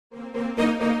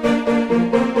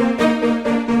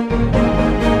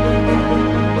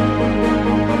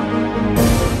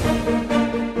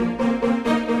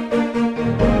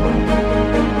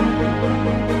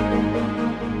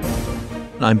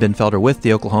I'm Ben Felder with The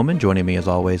Oklahoman. Joining me, as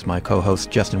always, my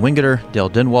co-host Justin Wingeter, Dale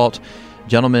Denwalt.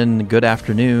 Gentlemen, good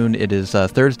afternoon. It is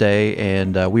Thursday,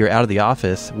 and we are out of the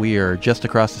office. We are just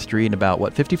across the street,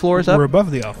 about, 50 floors up? We're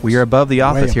above the office. We are above the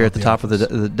office here at the top office.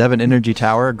 of the Devon Energy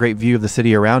Tower. Great view of the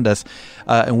city around us.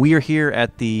 And we are here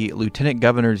at the Lieutenant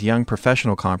Governor's Young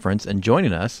Professional Conference, and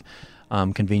joining us,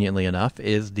 conveniently enough,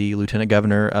 is the Lieutenant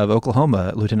Governor of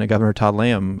Oklahoma, Lieutenant Governor Todd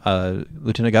Lamb.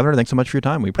 Lieutenant Governor, thanks so much for your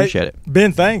time. We appreciate it.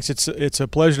 Ben, thanks. It's a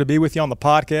pleasure to be with you on the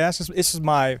podcast. This is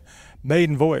my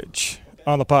maiden voyage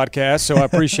on the podcast, so I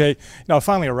appreciate. I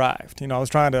finally arrived. I was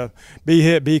trying to be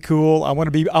hip, be cool. I want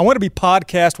to be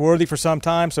podcast worthy for some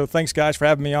time. So thanks, guys, for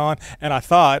having me on. And I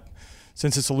thought,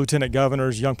 since it's a Lieutenant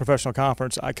Governor's Young Professional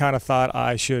Conference, I kind of thought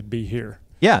I should be here.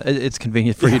 Yeah, it's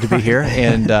convenient for you to be here,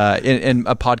 and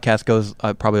a podcast goes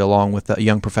probably along with the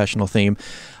young professional theme.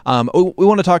 We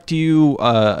want to talk to you.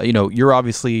 You're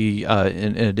obviously,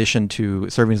 in addition to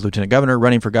serving as Lieutenant Governor,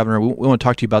 running for governor. We want to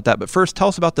talk to you about that. But first, tell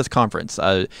us about this conference.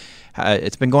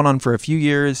 It's been going on for a few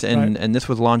years, and this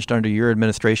was launched under your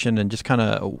administration. And just kind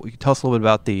of tell us a little bit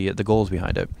about the goals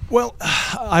behind it. Well,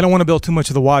 I don't want to build too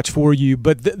much of the watch for you,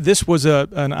 but this was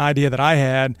an idea that I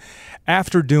had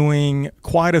after doing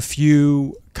quite a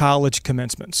few college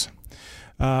commencements.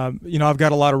 I've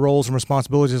got a lot of roles and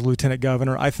responsibilities as Lieutenant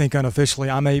Governor. I think unofficially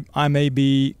I may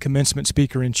be commencement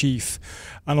speaker in chief.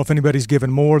 I don't know if anybody's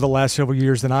given more the last several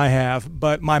years than I have,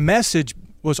 but my message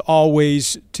was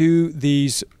always to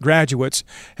these graduates,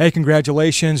 hey,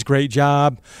 congratulations, great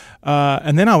job.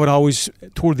 And then I would always,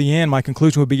 toward the end, my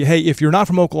conclusion would be, hey, if you're not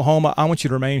from Oklahoma, I want you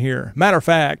to remain here. Matter of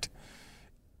fact,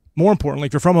 more importantly,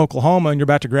 if you're from Oklahoma and you're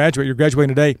about to graduate, you're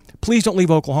graduating today, please don't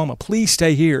leave Oklahoma. Please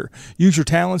stay here. Use your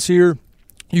talents here.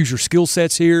 Use your skill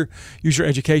sets here. Use your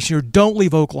education here. Don't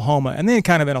leave Oklahoma. And then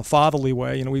kind of in a fatherly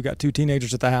way, we've got two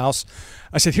teenagers at the house.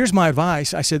 I said, here's my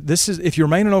advice. I said, if you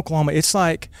remain in Oklahoma, it's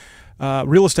like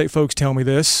real estate folks tell me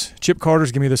this. Chip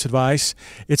Carter's give me this advice.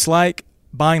 It's like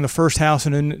buying the first house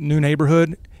in a new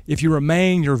neighborhood. If you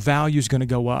remain, your value is going to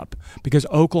go up because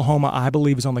Oklahoma, I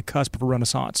believe, is on the cusp of a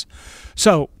renaissance.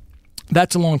 So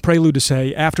that's a long prelude to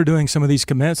say, after doing some of these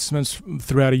commencements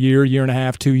throughout a year and a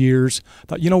half, 2 years, I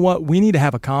thought, you know what, we need to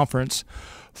have a conference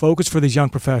focused for these young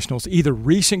professionals, either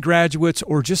recent graduates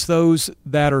or just those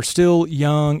that are still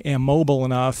young and mobile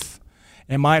enough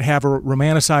and might have a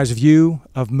romanticized view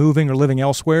of moving or living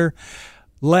elsewhere.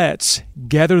 Let's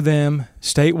gather them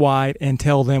statewide and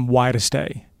tell them why to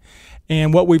stay.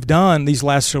 And what we've done these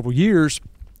last several years,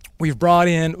 we've brought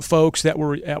in folks that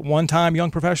were at one time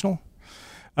young professional,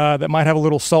 that might have a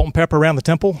little salt and pepper around the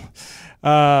temple.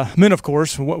 Men, of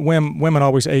course, women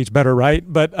always age better, right?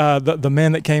 But the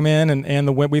men that came in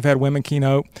and we've had women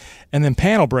keynote and then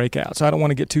panel breakouts. I don't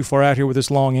want to get too far out here with this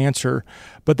long answer,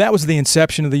 but that was the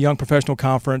inception of the Young Professional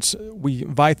Conference. We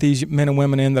invite these men and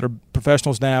women in that are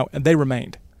professionals now, and they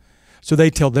remained. So they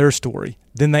tell their story.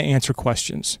 Then they answer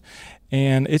questions.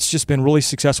 And it's just been really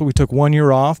successful. We took 1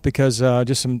 year off because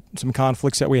just some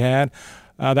conflicts that we had.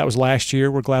 That was last year.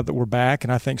 We're glad that we're back,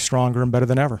 and I think stronger and better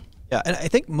than ever. Yeah, and I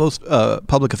think most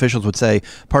public officials would say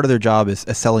part of their job is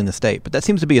selling the state, but that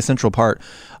seems to be a central part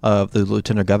of the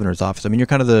Lieutenant Governor's office. I mean, you're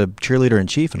kind of the cheerleader in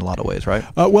chief in a lot of ways, right?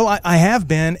 Well, I have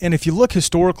been, and if you look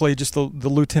historically, just the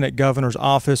Lieutenant Governor's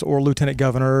office or Lieutenant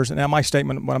Governors, and now my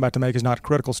statement, what I'm about to make, is not a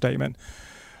critical statement,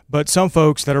 but some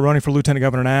folks that are running for Lieutenant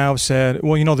Governor now said,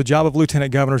 well, the job of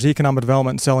Lieutenant Governor is economic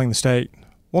development and selling the state.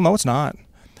 Well, no, it's not.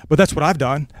 But that's what I've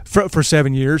done for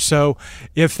 7 years. So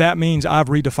if that means I've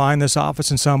redefined this office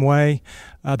in some way,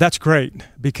 that's great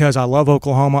because I love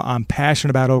Oklahoma. I'm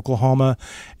passionate about Oklahoma.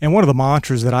 And one of the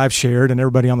mantras that I've shared, and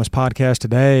everybody on this podcast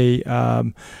today,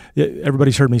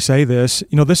 everybody's heard me say this,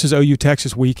 this is OU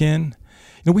Texas weekend.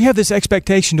 We have this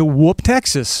expectation to whoop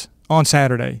Texas on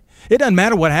Saturday. It doesn't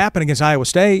matter what happened against Iowa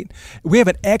State. We have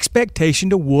an expectation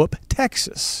to whoop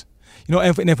Texas.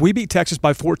 And if we beat Texas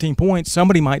by 14 points,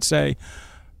 somebody might say,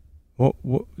 well,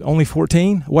 only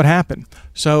 14? What happened?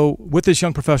 So with this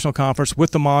Young Professional Conference,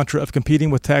 with the mantra of competing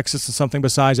with Texas and something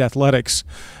besides athletics,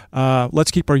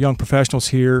 let's keep our young professionals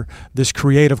here, this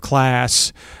creative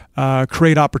class,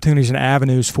 create opportunities and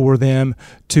avenues for them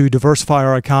to diversify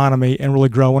our economy and really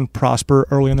grow and prosper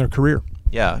early in their career.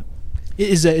 Yeah.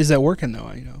 Is that working,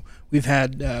 though? We've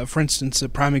had, for instance, a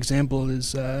prime example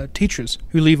is teachers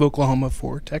who leave Oklahoma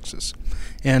for Texas.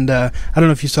 And I don't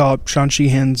know if you saw Sean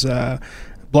Sheehan's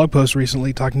blog post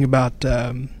recently talking about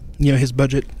his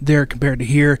budget there compared to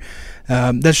here.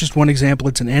 That's just one example.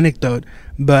 It's an anecdote,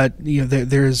 but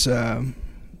there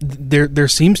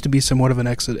seems to be somewhat of an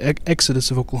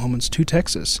exodus of Oklahomans to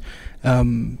Texas.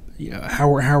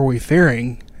 How are we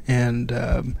faring?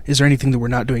 And is there anything that we're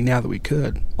not doing now that we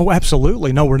could? Oh,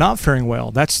 absolutely. No, we're not faring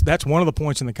well. That's one of the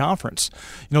points in the conference.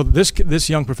 This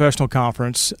young professional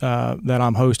conference that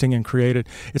I'm hosting and created,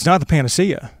 it's not the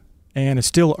panacea, and it's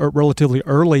still relatively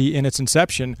early in its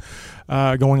inception,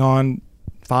 going on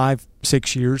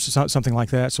 5-6 years, something like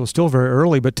that. So it's still very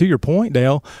early. But to your point,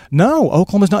 Dale, no,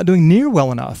 Oklahoma's not doing near well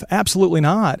enough. Absolutely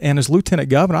not. And as Lieutenant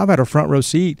Governor, I've had a front row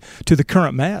seat to the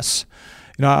current mess.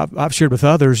 I've shared with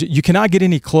others, you cannot get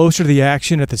any closer to the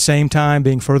action at the same time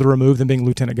being further removed than being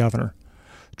Lieutenant Governor.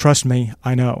 Trust me,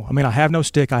 I know. I mean, I have no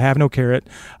stick. I have no carrot.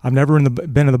 I've never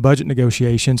been in the budget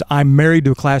negotiations. I'm married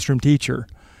to a classroom teacher.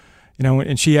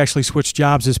 And she actually switched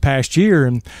jobs this past year,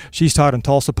 and she's taught in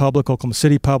Tulsa Public, Oklahoma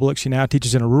City Public. She now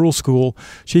teaches in a rural school.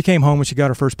 She came home when she got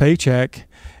her first paycheck,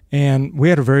 and we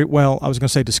had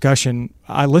a discussion.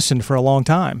 I listened for a long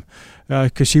time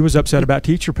because she was upset about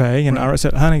teacher pay, and I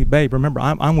said, honey, babe, remember,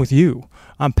 I'm with you.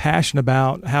 I'm passionate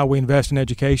about how we invest in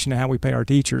education and how we pay our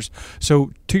teachers.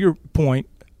 So to your point,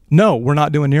 no, we're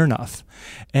not doing near enough.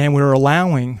 And we're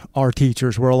allowing our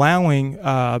teachers,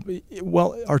 our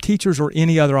teachers or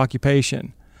any other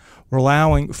occupation, we're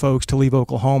allowing folks to leave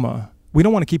Oklahoma. We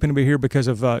don't want to keep anybody here because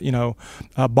of, a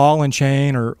ball and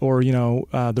chain or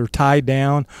they're tied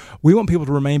down. We want people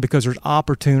to remain because there's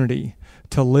opportunity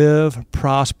to live,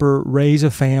 prosper, raise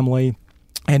a family,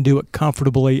 and do it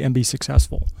comfortably and be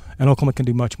successful. And Oklahoma can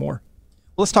do much more.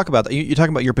 Well, let's talk about that. You're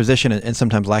talking about your position and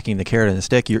sometimes lacking the carrot and the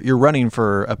stick. You're running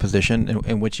for a position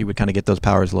in which you would kind of get those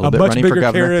powers a little bit. Much running bigger for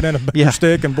governor. Carrot and a bigger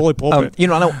stick and bully pulpit.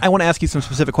 I want to ask you some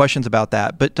specific questions about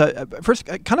that. But first,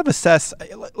 kind of assess.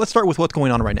 Let's start with what's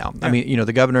going on right now. Yeah. I mean,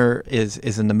 the governor is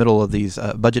in the middle of these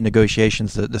budget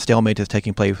negotiations. The stalemate is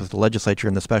taking place with the legislature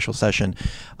in the special session.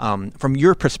 From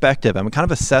your perspective, kind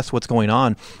of assess what's going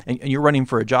on. And you're running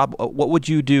for a job. What would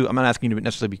you do? I'm not asking you to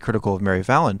necessarily be critical of Mary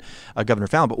Fallin, Governor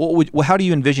Fallin, but how do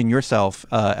you envision yourself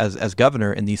as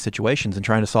governor in these situations and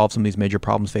trying to solve some of these major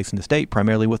problems facing the state,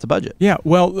 primarily with the budget? Yeah,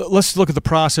 well, let's look at the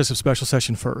process of special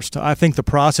session first. I think the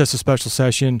process of special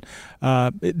session,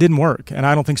 it didn't work, and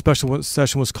I don't think special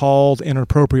session was called in an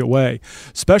appropriate way.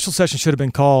 Special session should have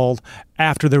been called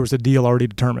after there was a deal already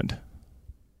determined,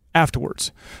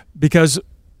 afterwards, because,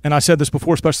 and I said this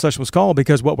before special session was called,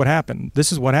 because what would happen?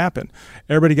 This is what happened.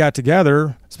 Everybody got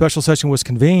together, special session was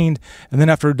convened, and then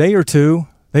after a day or two,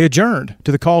 they adjourned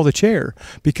to the call of the chair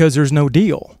because there's no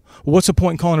deal. Well, what's the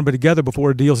point in calling everybody together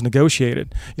before a deal is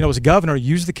negotiated? As a governor,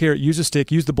 use the carrot, use the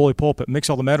stick, use the bully pulpit, mix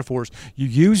all the metaphors. You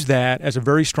use that as a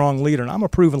very strong leader, and I'm a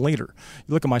proven leader.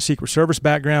 You look at my Secret Service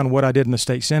background, what I did in the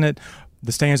state Senate,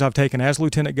 the stands I've taken as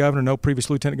lieutenant governor, no previous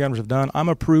lieutenant governors have done. I'm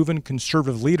a proven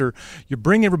conservative leader. You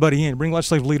bring everybody in, bring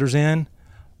legislative leaders in.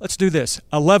 Let's do this.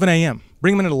 11 a.m.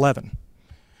 Bring them in at 11.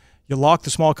 You lock the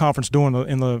small conference door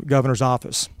in the governor's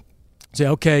office. Say,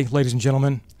 okay, ladies and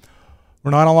gentlemen,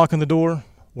 we're not unlocking the door.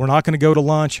 We're not going to go to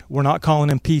lunch. We're not calling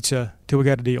in pizza till we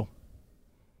got a deal.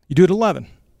 You do it at 11.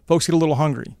 Folks get a little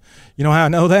hungry. You know how I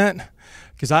know that?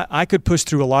 Because I could push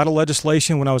through a lot of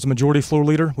legislation when I was a majority floor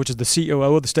leader, which is the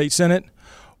COO of the state Senate,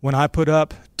 when I put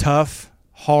up tough,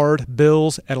 hard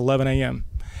bills at 11 a.m.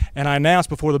 And I announced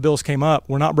before the bills came up,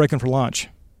 we're not breaking for lunch.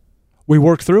 We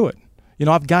worked through it.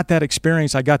 I've got that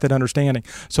experience. I got that understanding.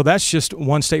 So that's just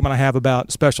one statement I have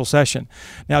about special session.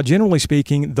 Now, generally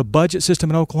speaking, the budget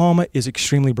system in Oklahoma is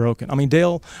extremely broken.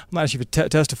 Dale, I'm not asking you to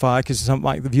testify because some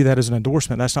might view that as an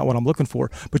endorsement. That's not what I'm looking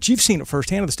for. But you've seen it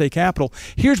firsthand at the state capitol.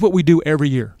 Here's what we do every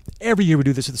year. Every year we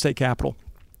do this at the state capitol.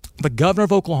 The governor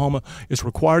of Oklahoma is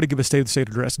required to give a State of the State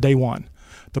address day one.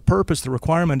 The purpose, the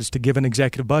requirement is to give an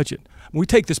executive budget. We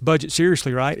take this budget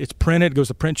seriously, right? It's printed, it goes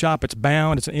to the print shop, it's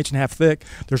bound, it's 1.5 inches thick.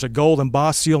 There's a gold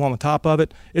embossed seal on the top of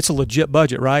it. It's a legit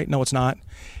budget, right? No, it's not.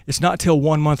 It's not till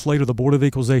 1 month later the Board of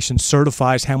Equalization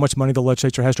certifies how much money the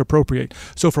legislature has to appropriate.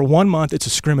 So for 1 month, it's a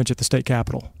scrimmage at the state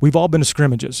capitol. We've all been to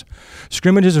scrimmages.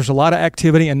 Scrimmages, there's a lot of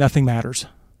activity and nothing matters.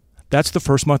 That's the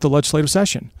first month of legislative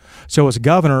session. So as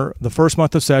governor, the first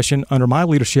month of session under my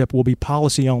leadership will be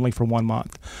policy only for 1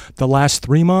 month. The last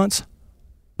 3 months,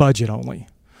 budget only.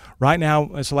 Right now,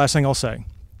 that's the last thing I'll say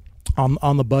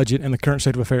on the budget and the current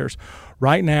state of affairs.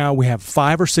 Right now, we have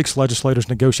 5 or 6 legislators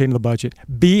negotiating the budget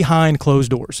behind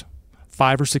closed doors.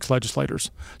 5 or 6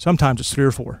 legislators. Sometimes it's 3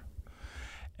 or 4.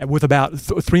 And with about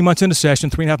 3 months into session,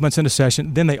 3.5 months into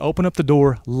session, then they open up the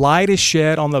door, light is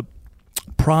shed on the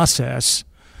process.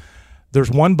 There's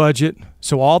one budget,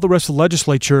 so all the rest of the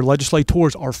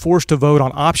legislators are forced to vote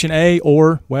on option A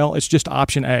or, well, it's just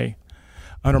option A.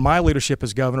 Under my leadership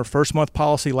as governor, first month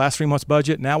policy, last 3 months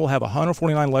budget, now we'll have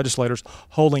 149 legislators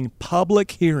holding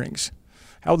public hearings.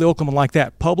 How would the Oklahoman like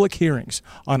that? Public hearings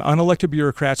on unelected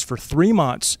bureaucrats for 3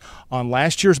 months on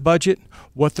last year's budget,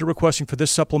 what they're requesting for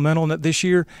this supplemental this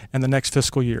year and the next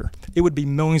fiscal year. It would be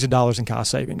millions of dollars in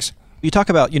cost savings. You talk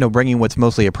about, bringing what's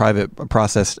mostly a private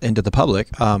process into the public,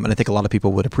 and I think a lot of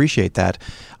people would appreciate that.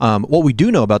 What we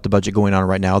do know about the budget going on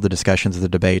right now, the discussions, the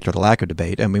debate, or the lack of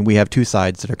debate, I mean, we have two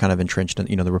sides that are kind of entrenched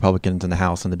in, the Republicans in the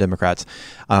House and the Democrats.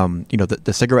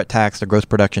 The cigarette tax, the gross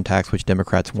production tax, which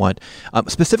Democrats want.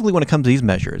 Specifically when it comes to these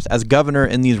measures, as governor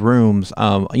in these rooms,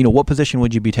 what position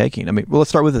would you be taking? I mean, well, let's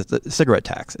start with the cigarette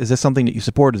tax. Is this something that you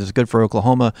support? Is this good for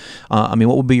Oklahoma? What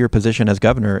would be your position as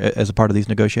governor as a part of these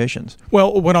negotiations?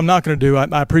 Well, what I'm not going to do,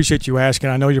 I appreciate you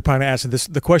asking. I know you're probably going to ask this.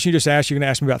 The question you just asked, you're going to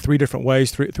ask me about 3 different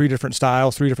ways, three different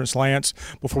styles, 3 different slants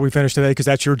before we finish today, because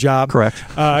that's your job. Correct.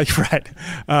 Right.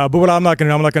 But what I'm not going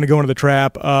to go into the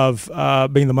trap of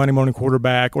being the Monday morning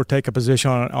quarterback or take a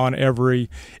position on every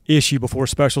issue before a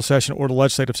special session or the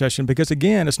legislative session, because,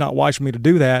 again, it's not wise for me to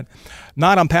do that.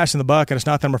 Not I'm passing the buck, and it's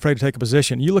not that I'm afraid to take a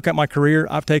position. You look at my career,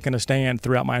 I've taken a stand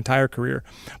throughout my entire career,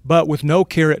 but with no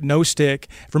carrot, no stick,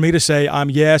 for me to say I'm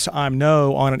yes, I'm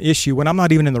no on an issue when I'm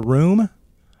not even in the room.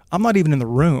 I'm not even in the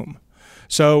room.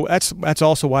 So that's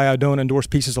also why I don't endorse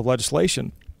pieces of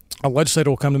legislation. A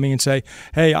legislator will come to me and say,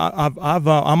 hey, I'm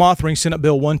authoring Senate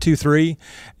Bill 123,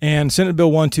 and Senate Bill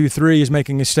 123 is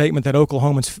making a statement that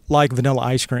Oklahomans like vanilla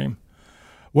ice cream.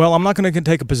 Well, I'm not going to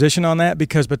take a position on that,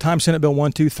 because by the time Senate Bill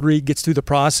 123 gets through the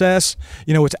process,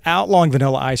 it's outlawing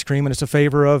vanilla ice cream and it's a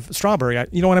favor of strawberry.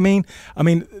 You know what I mean? I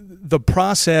mean, the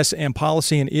process and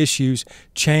policy and issues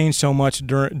change so much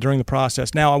during the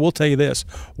process. Now, I will tell you this: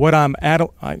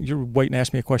 you're waiting to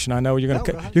ask me a question. I know you're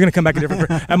going to come back a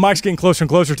different. And Mike's getting closer and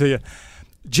closer to you.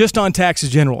 Just on taxes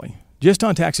generally,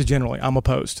 I'm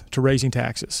opposed to raising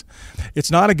taxes. It's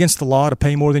not against the law to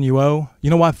pay more than you owe. You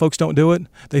know why folks don't do it?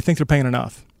 They think they're paying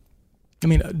enough. I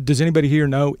mean, does anybody here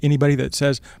know anybody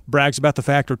that brags about the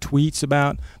fact or tweets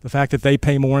about the fact that they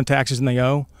pay more in taxes than they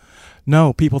owe?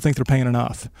 No, people think they're paying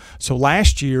enough. So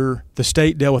last year, the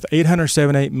state dealt with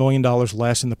 $878 million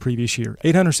less than the previous year.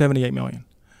 $878 million.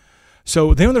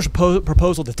 So then there's a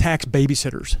proposal to tax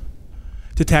babysitters,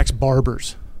 to tax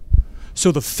barbers.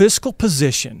 So the fiscal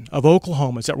position of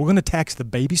Oklahoma is that we're going to tax the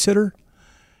babysitter.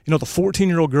 The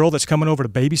 14-year-old girl that's coming over to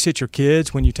babysit your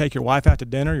kids when you take your wife out to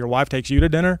dinner, your wife takes you to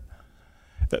dinner.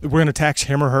 We're going to tax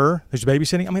him or her who's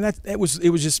babysitting. I mean, it was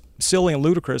just silly and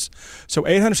ludicrous. So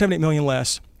 $878 million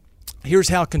less. Here's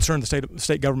how concerned the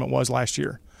state government was last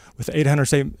year with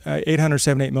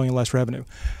 $878 million less revenue.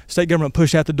 State government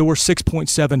pushed out the door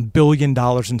 $6.7 billion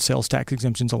in sales tax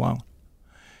exemptions alone.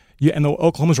 And the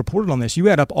Oklahoma's reported on this. You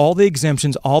add up all the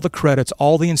exemptions, all the credits,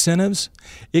 all the incentives,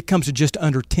 it comes to just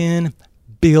under $10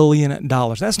 billion.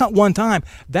 That's not one time.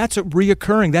 That's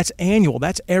reoccurring. That's annual.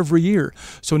 That's every year.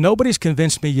 So nobody's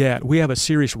convinced me yet we have a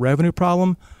serious revenue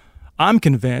problem. I'm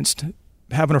convinced,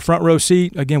 having a front row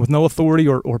seat, again, with no authority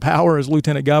or power as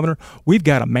lieutenant governor, we've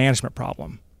got a management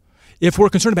problem. If we're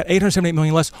concerned about $878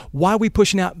 million less, why are we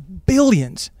pushing out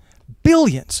billions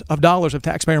of dollars of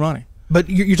taxpayer money? But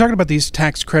you're talking about these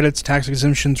tax credits, tax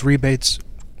exemptions, rebates,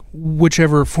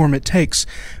 whichever form it takes.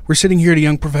 We're sitting here at a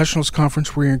Young Professionals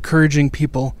Conference where you're encouraging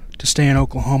people to stay in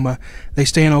Oklahoma. They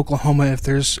stay in Oklahoma if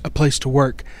there's a place to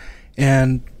work,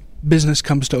 and business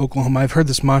comes to Oklahoma. I've heard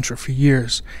this mantra for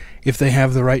years, if they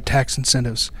have the right tax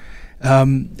incentives.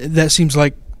 That seems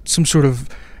like some sort of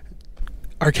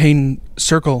arcane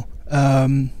circle. How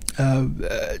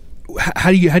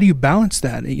do you balance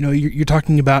that? You're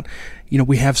talking about,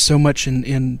 we have so much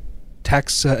in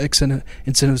tax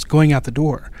incentives going out the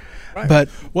door. Right. But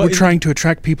we're trying to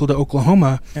attract people to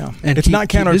Oklahoma. Yeah. And it's not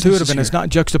counterintuitive and it's not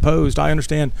juxtaposed. I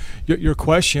understand your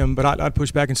question, but I'd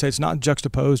push back and say it's not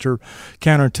juxtaposed or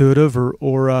counterintuitive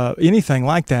or anything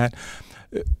like that.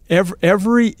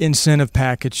 Every incentive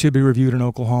package should be reviewed in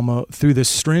Oklahoma through this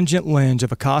stringent lens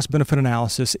of a cost-benefit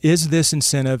analysis. Is this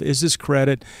incentive, is this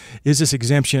credit, is this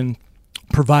exemption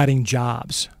providing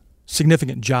jobs?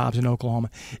 Significant jobs in Oklahoma?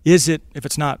 Is it, if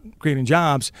it's not creating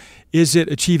jobs, is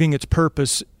it achieving its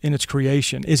purpose in its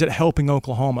creation? Is it helping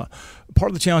Oklahoma?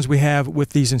 Part of the challenge we have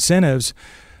with these incentives,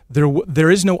 there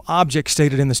is no object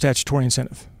stated in the statutory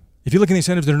incentive. If you look at the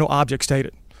incentives, there's no object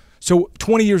stated. So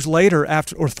 20 years later,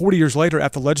 or 40 years later,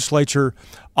 after the legislature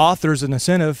authors an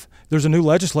incentive, there's a new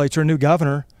legislature, a new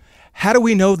governor. How do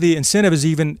we know the incentive is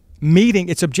even meeting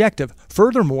its objective?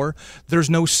 Furthermore,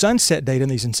 there's no sunset date in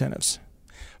these incentives.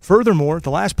 Furthermore, the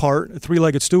last part,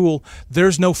 three-legged stool,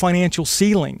 there's no financial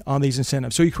ceiling on these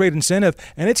incentives. So you create an incentive,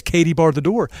 and it's Katie bar the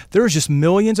door. There's just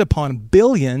millions upon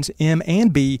billions, M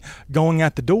and B, going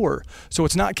out the door. So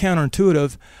it's not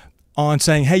counterintuitive on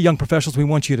saying, hey, young professionals, we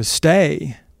want you to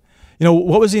stay.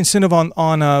 What was the incentive on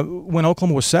when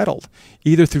Oklahoma was settled?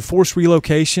 Either through forced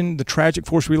relocation, the tragic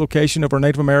forced relocation of our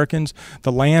Native Americans,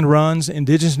 the land runs,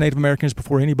 indigenous Native Americans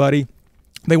before anybody.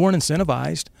 They weren't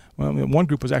incentivized. Well, one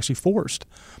group was actually forced.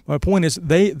 My point is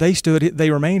they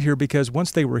remained here because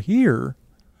once they were here,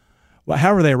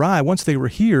 however they arrived, once they were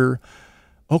here,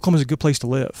 Oklahoma's a good place to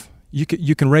live.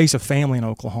 You can raise a family in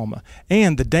Oklahoma.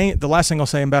 And the last thing I'll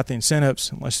say about the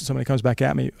incentives, unless somebody comes back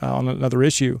at me on another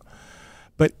issue,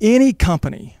 but any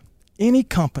company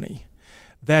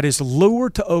that is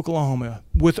lured to Oklahoma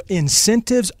with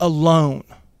incentives alone,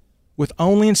 with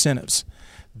only incentives,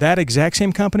 that exact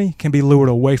same company can be lured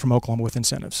away from Oklahoma with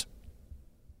incentives.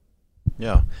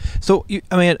 Yeah. So,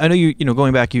 I know you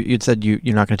going back, you'd said you're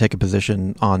not going to take a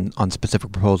position on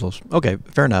specific proposals. Okay,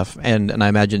 fair enough. And I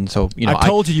imagine, I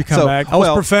told you come back. I was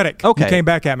prophetic. Okay. You came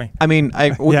back at me. I mean,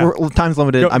 we're time's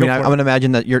limited. I'm going to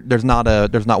imagine that there's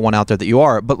not one out there that you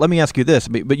are. But let me ask you this.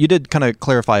 But you did kind of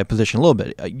clarify a position a little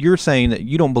bit. You're saying that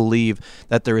you don't believe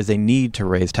that there is a need to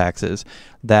raise taxes.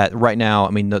 That right now,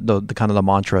 the kind of the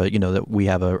mantra, that we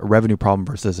have a revenue problem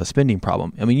versus a spending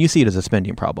problem. You see it as a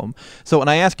spending problem. So, and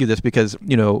I ask you this because,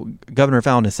 Governor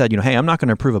Fallin has said, hey, I'm not going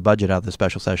to approve a budget out of the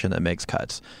special session that makes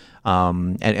cuts.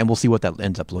 And we'll see what that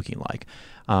ends up looking like.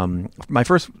 My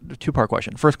first two-part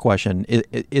question. First question,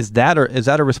 is that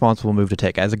a responsible move to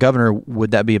take? As a governor, would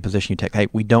that be a position you take? Hey,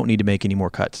 we don't need to make any more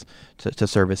cuts to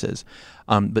services.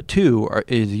 But two,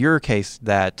 is your case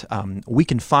that we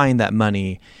can find that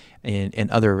money in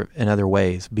other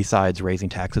ways besides raising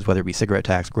taxes, whether it be cigarette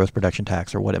tax, gross production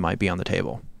tax, or what it might be on the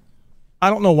table? I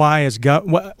don't know why.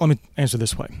 Let me answer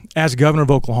this way. As governor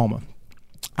of Oklahoma,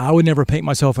 I would never paint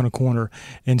myself in a corner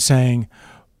and saying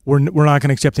we're not going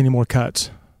to accept any more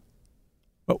cuts.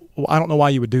 But I don't know why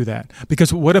you would do that.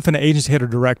 Because what if an agency head or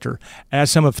director, as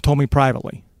someone told me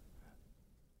privately,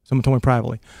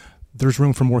 there's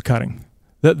room for more cutting.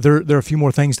 There are a few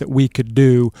more things that we could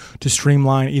do to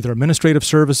streamline either administrative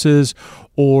services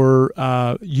or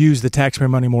use the taxpayer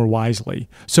money more wisely.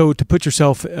 So to put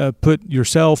yourself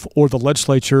or the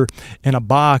legislature in a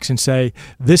box and say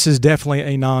this is definitely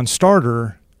a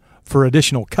non-starter for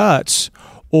additional cuts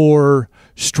or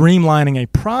streamlining a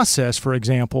process, for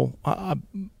example,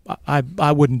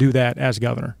 I wouldn't do that as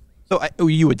governor. So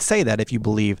you would say that if you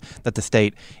believe that the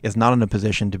state is not in a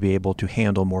position to be able to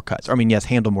handle more cuts. Yes,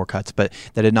 handle more cuts, but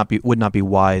that it would not be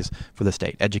wise for the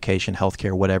state, education,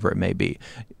 healthcare, whatever it may be.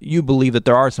 You believe that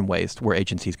there are some ways where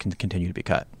agencies can continue to be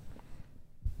cut.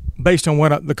 Based on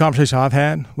what the conversation I've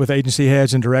had with agency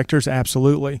heads and directors,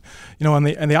 absolutely.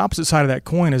 And the opposite side of that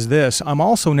coin is this. I'm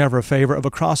also never a favor of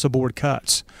across-the-board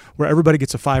cuts where everybody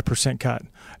gets a 5% cut.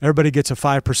 Everybody gets a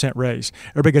 5% raise.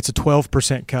 Everybody gets a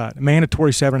 12% cut.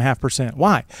 Mandatory 7.5%.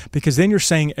 Why? Because then you're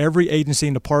saying every agency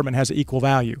and department has equal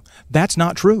value. That's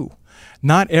not true.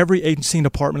 Not every agency and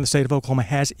department in the state of Oklahoma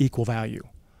has equal value.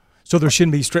 So there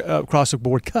shouldn't be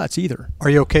across-the-board cuts either. Are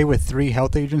you okay with 3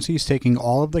 health agencies taking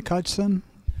all of the cuts then,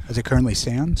 as it currently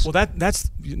stands? Well,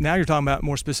 that's now you're talking about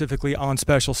more specifically on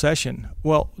special session.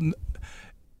 Well,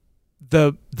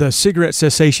 the cigarette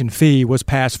cessation fee was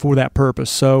passed for that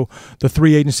purpose. So the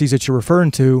 3 agencies that you're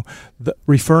referring to,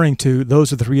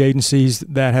 those are the 3 agencies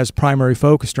that has primary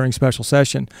focus during special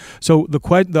session. So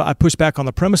I push back on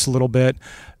the premise a little bit.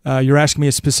 You're asking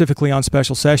me specifically on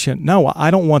special session. No, I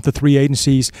don't want the 3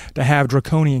 agencies to have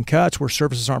draconian cuts where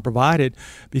services aren't provided,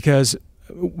 because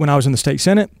when I was in the state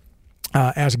Senate,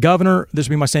 as governor, this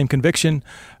would be my same conviction.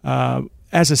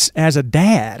 As a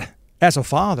dad, as a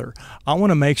father, I want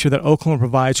to make sure that Oklahoma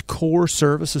provides core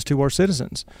services to our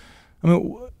citizens. Now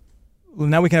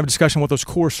we can have a discussion on what those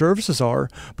core services are,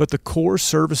 but the core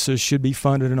services should be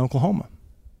funded in Oklahoma.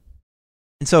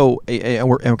 And so, I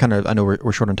know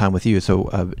we're short on time with you,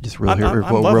 so just real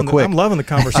quick. I'm loving the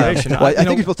conversation. I think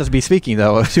you're supposed to be speaking,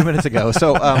 though, 2 minutes ago.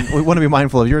 So we want to be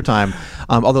mindful of your time,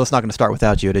 although it's not going to start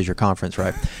without you. It is your conference,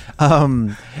 right?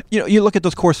 You look at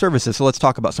those core services, so let's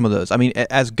talk about some of those.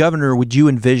 As governor, would you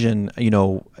envision,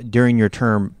 during your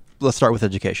term, let's start with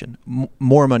education,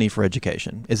 more money for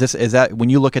education? Is that when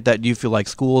you look at that, do you feel like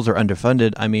schools are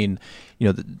underfunded?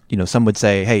 Some would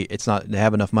say, hey, it's not, they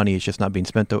have enough money, it's just not being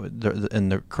spent in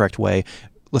the correct way.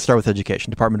 Let's start with education,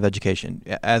 Department of Education.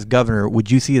 As governor, would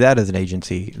you see that as an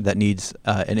agency that needs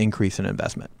an increase in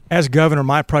investment? As governor,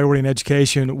 my priority in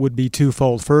education would be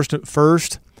twofold. First,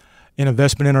 an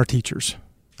investment in our teachers.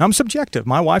 I'm subjective.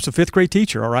 My wife's a 5th grade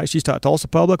teacher, all right? She's taught Tulsa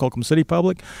Public, Oklahoma City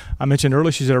Public. I mentioned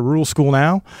earlier she's at a rural school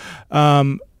now.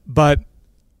 But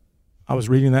I was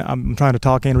reading that. I'm trying to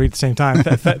talk and read at the same time.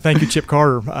 Thank you, Chip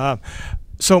Carter.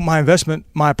 So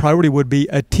my priority would be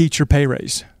a teacher pay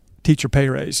raise. teacher pay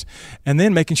raise, and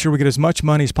then making sure we get as much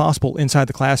money as possible inside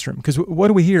the classroom. Because what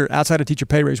do we hear outside of teacher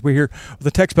pay raise? We hear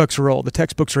the textbooks are old, the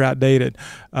textbooks are outdated.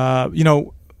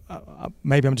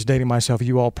 Maybe I'm just dating myself.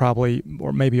 You all probably,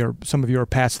 or maybe some of you are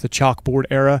past the chalkboard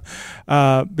era.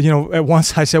 At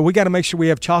once I said, we got to make sure we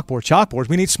have chalkboards.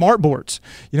 We need smart boards,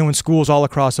 in schools all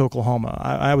across Oklahoma.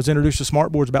 I was introduced to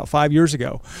smart boards about 5 years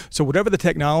ago. So whatever the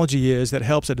technology is that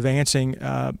helps advancing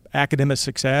academic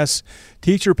success,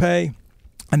 teacher pay,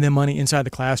 and then money inside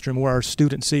the classroom where our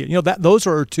students see it. Those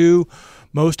are our two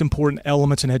most important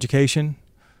elements in education,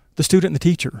 the student and the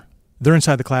teacher. They're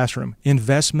inside the classroom.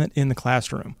 Investment in the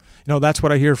classroom. That's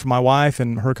what I hear from my wife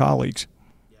and her colleagues.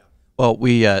 Well,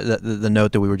 we the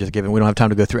note that we were just given, we don't have time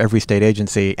to go through every state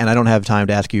agency, and I don't have time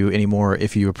to ask you anymore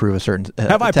if you approve a certain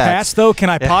Have I tax. passed, though? Can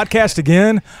I podcast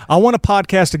again? I want to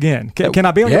podcast again. Can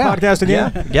I be on your podcast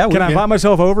again? Yeah. Can I invite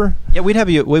myself over? Yeah, we'd have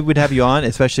you on,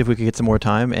 especially if we could get some more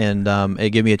time, and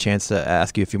it'd give me a chance to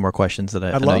ask you a few more questions that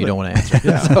I know you don't want to answer.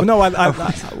 Yeah. So, no,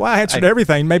 I answered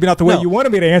everything. Maybe not the way you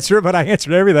wanted me to answer it, but I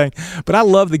answered everything. But I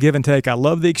love the give and take. I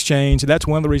love the exchange. That's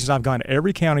one of the reasons I've gone to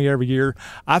every county every year.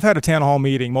 I've had a town hall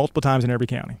meeting multiple times in every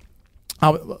county.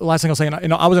 Last thing I'll say,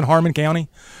 I was in Harmon County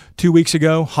 2 weeks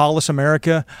ago, Hollis,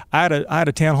 America. I had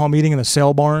a town hall meeting in the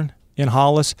cell barn in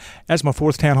Hollis. That's my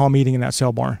fourth town hall meeting in that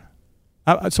cell barn.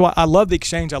 So I love the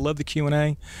exchange. I love the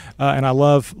Q&A, and I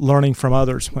love learning from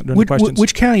others during the questions.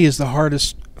 Which county is the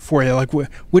hardest for you? Like,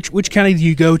 which county do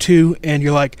you go to and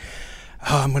you're like,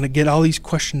 I'm going to get all these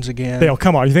questions again? Dale,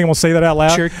 come on. You think I'm going to say that out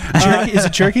loud? Cherokee, is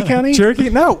it Cherokee County?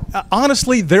 Cherokee? No.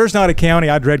 Honestly, there's not a county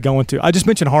I dread going to. I just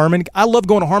mentioned Harmon. I love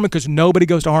going to Harmon because nobody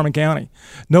goes to Harmon County.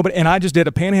 Nobody. And I just did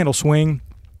a panhandle swing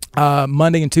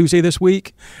Monday and Tuesday this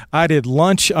week. I did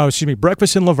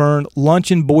breakfast in Laverne, lunch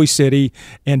in Boise City,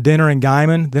 and dinner in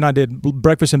Guyman. Then I did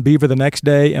breakfast in Beaver the next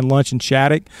day and lunch in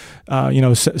Shattuck,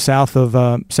 south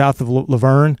of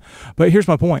Laverne. But here's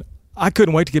my point. I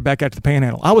couldn't wait to get back out to the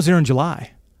Panhandle. I was there in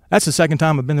July. That's the second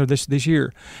time I've been there this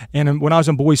year. And when I was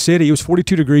in Boise City, it was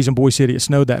 42 degrees in Boise City. It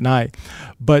snowed that night.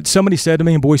 But somebody said to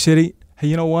me in Boise City, hey,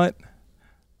 you know what?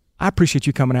 I appreciate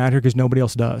you coming out here because nobody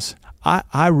else does.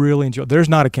 I really enjoy it. There's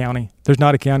not a county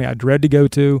I dread to go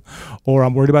to, or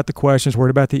I'm worried about the questions, worried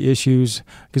about the issues,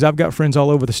 because I've got friends all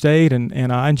over the state,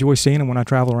 and I enjoy seeing them when I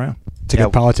travel around. It's a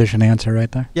good politician answer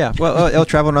right there. Yeah, well,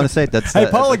 traveling around the state, that's... Hey,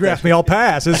 polygraph me, I'll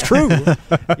pass. It's true.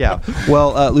 Yeah.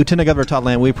 Well, Lieutenant Governor Todd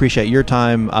Lamb, we appreciate your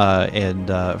time and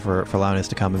for allowing us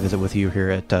to come and visit with you here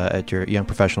at your Young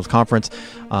Professionals Conference.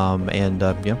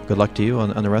 Good luck to you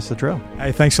on the rest of the trail.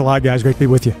 Hey, thanks a lot, guys. Great to be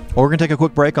with you. Well, we're going to take a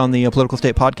quick break on the Political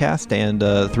State Podcast, and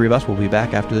the three of us will be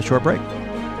back after the short break.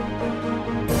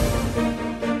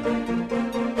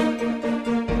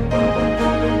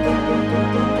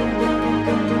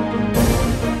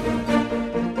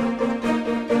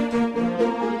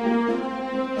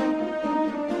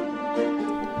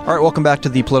 All right, welcome back to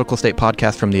the Political State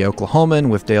Podcast from the Oklahoman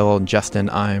with Dale and Justin.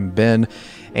 I'm Ben.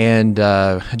 And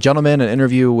gentlemen, an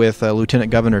interview with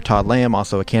Lieutenant Governor Todd Lamb,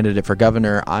 also a candidate for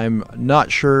governor. I'm not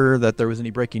sure that there was any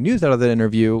breaking news out of that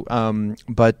interview,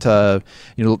 but the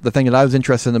thing that I was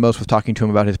interested in the most was talking to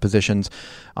him about his positions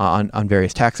on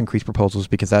various tax increase proposals,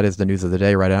 because that is the news of the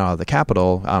day right out of the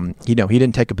Capitol. He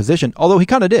didn't take a position, although he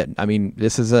kind of did. I mean,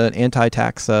 this is an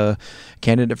anti-tax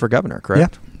candidate for governor,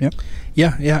 correct?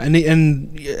 Yeah,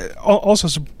 and also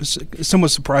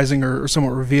somewhat surprising or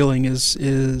somewhat revealing is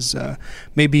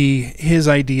maybe his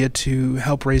idea to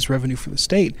help raise revenue for the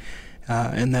state,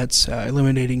 and that's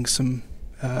eliminating some,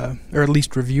 or at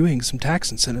least reviewing some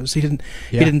tax incentives. He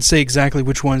didn't say exactly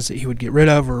which ones that he would get rid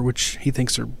of or which he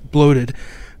thinks are bloated,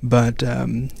 but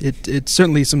it's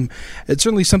certainly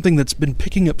something that's been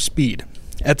picking up speed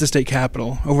at the state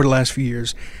capitol over the last few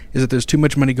years, is that there's too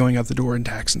much money going out the door in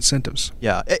tax incentives.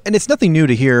 Yeah, and it's nothing new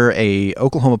to hear a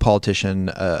Oklahoma politician,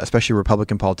 especially a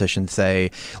Republican politician,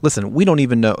 say, listen, we don't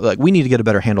even know, we need to get a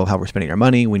better handle of how we're spending our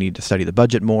money. We need to study the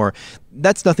budget more.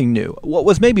 That's nothing new. What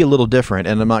was maybe a little different,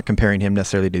 and I'm not comparing him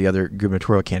necessarily to the other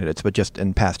gubernatorial candidates, but just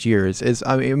in past years, is,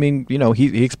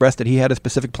 he expressed that he had a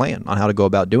specific plan on how to go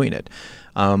about doing it.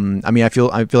 I feel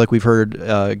like we've heard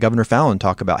Governor Fallon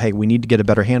talk about, hey, we need to get a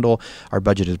better handle. Our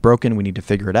budget is broken. We need to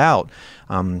figure it out.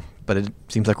 But it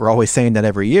seems like we're always saying that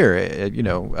every year.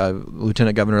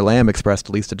 Lieutenant Governor Lamb expressed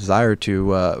at least a desire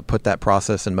to put that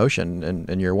process in motion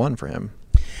in year one for him.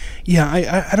 Yeah,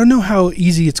 I don't know how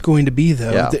easy it's going to be,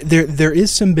 though. Yeah. There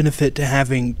is some benefit to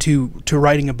having to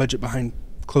writing a budget behind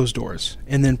closed doors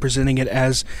and then presenting it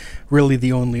as really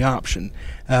the only option,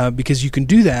 because you can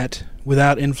do that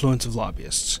without influence of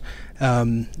lobbyists,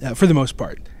 for the most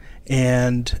part.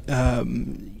 And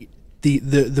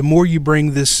the more you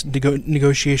bring this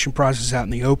negotiation process out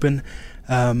in the open,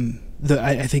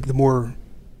 I think the more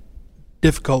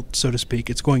difficult, so to speak,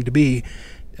 it's going to be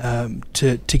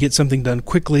to get something done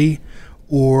quickly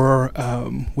or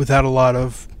without a lot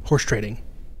of horse trading.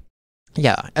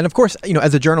 Yeah, and of course,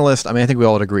 as a journalist, I think we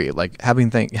all would agree, like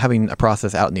having a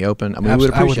process out in the open. We would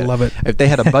appreciate I would love it. if they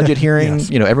had a budget hearing.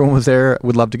 Yes. Everyone was there,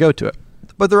 would love to go to it.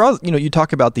 But there are, you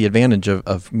talk about the advantage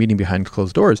of meeting behind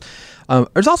closed doors.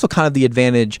 There's also kind of the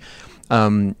advantage.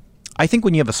 I think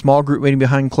when you have a small group meeting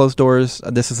behind closed doors,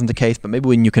 this isn't the case, but maybe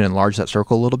when you can enlarge that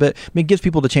circle a little bit, it gives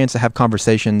people the chance to have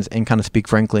conversations and kind of speak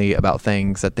frankly about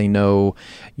things that they know,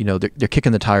 they're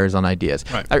kicking the tires on ideas.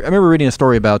 Right. I remember reading a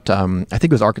story about, I think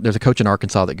it was there's a coach in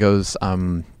Arkansas that goes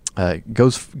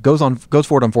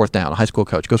forward on fourth down, a high school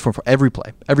coach, goes for every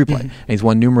play. Mm-hmm. And he's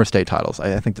won numerous state titles.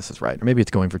 I think this is right. Or maybe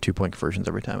it's going for 2-point conversions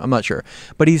every time. I'm not sure.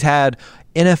 But he's had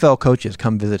NFL coaches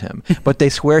come visit him, but they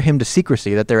swear him to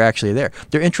secrecy that they're actually there.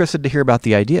 They're interested to hear about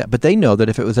the idea, but they know that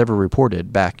if it was ever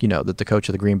reported back, that the coach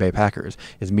of the Green Bay Packers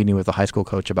is meeting with a high school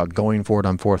coach about going forward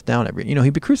on fourth down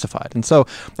he'd be crucified. And so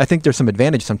I think there's some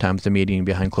advantage sometimes to meeting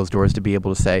behind closed doors to be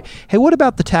able to say, hey, what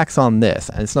about the tax on this?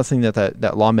 And it's not something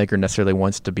that lawmaker necessarily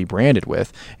wants to be branded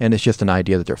with, and it's just an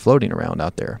idea that they're floating around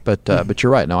out there. But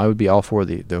you're right. No, I would be all for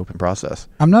the open process.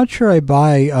 I'm not sure I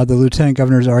buy the lieutenant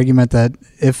governor's argument that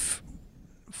if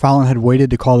Fallon had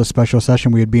waited to call the special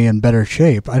session, we would be in better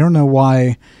shape. I don't know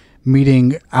why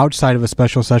meeting outside of a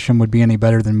special session would be any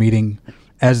better than meeting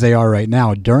as they are right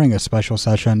now during a special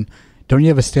session. Don't you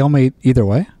have a stalemate either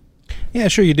way? Yeah,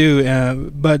 sure you do.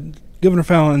 But Governor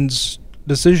Fallon's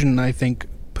decision, I think,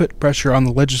 put pressure on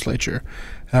the legislature.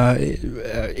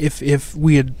 If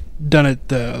we had done it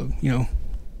the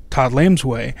Todd Lamb's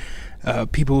way,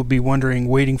 people would be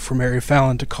waiting for Mary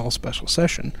Fallon to call special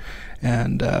session,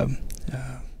 and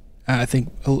I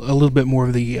think a little bit more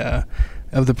of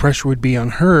the pressure would be on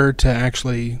her to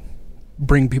actually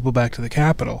bring people back to the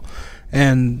Capitol,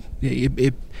 and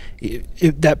that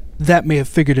may have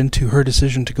figured into her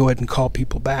decision to go ahead and call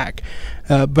people back,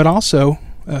 but also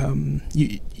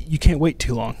you can't wait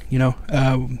too long.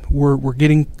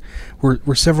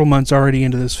 We're several months already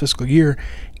into this fiscal year.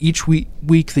 Each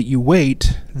week that you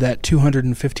wait, that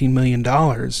 $215 million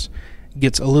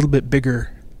gets a little bit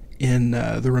bigger in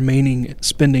the remaining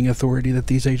spending authority that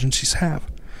these agencies have.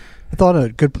 I thought a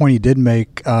good point he did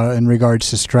make in regards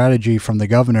to strategy from the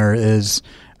governor is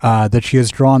that she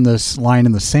has drawn this line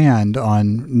in the sand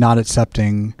on not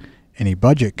accepting any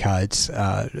budget cuts,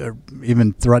 or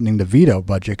even threatening to veto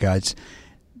budget cuts.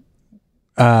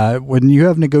 When you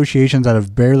have negotiations that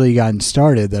have barely gotten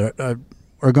started that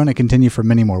are going to continue for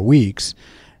many more weeks,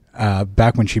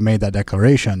 back when she made that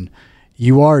declaration,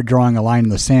 you are drawing a line in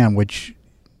the sand, which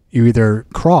you either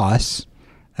cross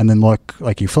and then look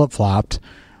like you flip-flopped,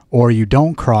 or you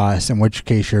don't cross, in which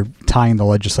case you're tying the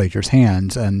legislature's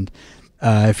hands. And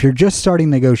if you're just starting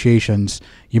negotiations,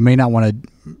 you may not want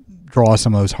to draw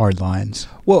some of those hard lines.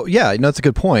 Well, yeah, that's a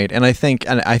good point. And I think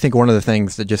one of the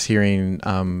things that just hearing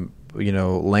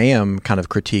Lamb kind of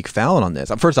critique Fallon on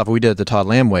this. First off, if we did it the Todd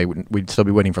Lamb way, we'd still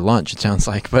be waiting for lunch, it sounds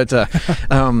like. But,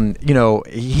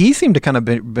 he seemed to kind of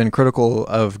been critical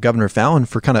of Governor Fallon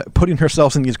for kind of putting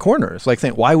herself in these corners, like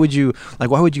saying, why would you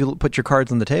put your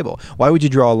cards on the table? Why would you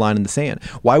draw a line in the sand?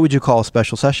 Why would you call a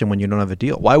special session when you don't have a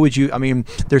deal? Why would you,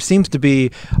 there seems to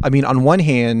be, on one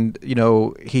hand,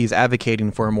 he's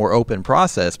advocating for a more open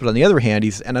process, but on the other hand,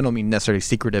 and I don't mean necessarily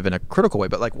secretive in a critical way,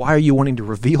 but why are you wanting to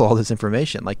reveal all this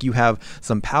information? You have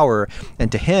some power,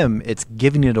 and to him it's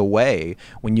giving it away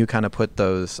when you kind of put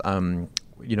those lines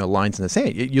in the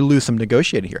sand. You lose some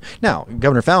negotiating here. Now,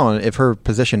 Governor Fallon, if her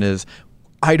position is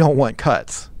I don't want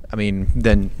cuts,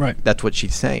 then right, that's what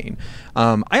she's saying.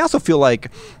 I also feel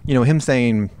like him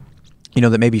saying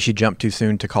that maybe she jumped too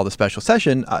soon to call the special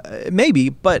session, maybe,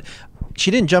 but she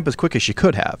didn't jump as quick as she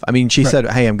could have. She said,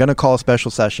 hey, I'm going to call a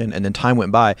special session, and then time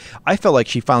went by. I felt like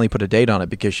she finally put a date on it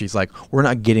because she's like, we're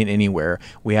not getting anywhere.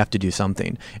 We have to do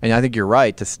something. And I think you're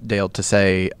right, Dale, to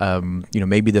say,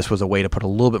 maybe this was a way to put a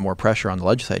little bit more pressure on the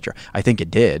legislature. I think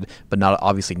it did, but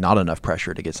obviously not enough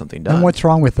pressure to get something done. And what's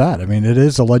wrong with that? It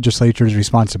is the legislature's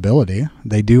responsibility.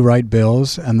 They do write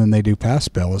bills, and then they do pass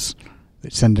bills. They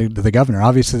send it to the governor.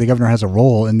 Obviously, the governor has a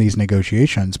role in these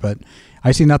negotiations, but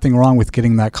I see nothing wrong with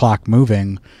getting that clock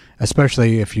moving,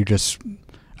 especially if you just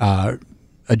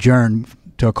adjourn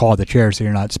to a call of the chair so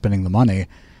you're not spending the money.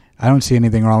 I don't see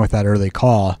anything wrong with that early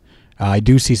call. I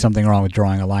do see something wrong with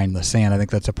drawing a line in the sand. I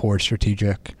think that's a poor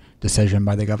strategic decision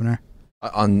by the governor.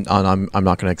 I'm not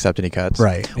going to accept any cuts.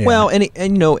 Right. Yeah. Well, and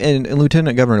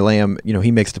Lieutenant Governor Lamb,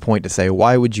 he makes the point to say,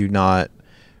 why would you not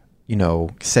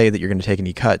say that you're going to take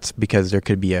any cuts because there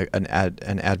could be an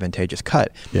advantageous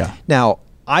cut. Yeah. Now,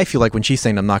 I feel like when she's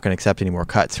saying I'm not going to accept any more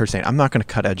cuts, her saying I'm not going to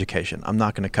cut education, I'm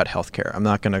not going to cut healthcare, I'm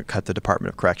not going to cut the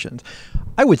Department of Corrections.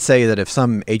 I would say that if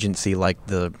some agency like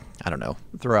I don't know,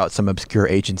 throw out some obscure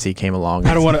agency came along.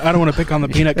 I don't want to pick on the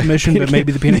Peanut Commission, but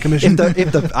maybe the Peanut Commission.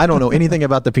 If I don't know anything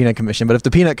about the Peanut Commission, but if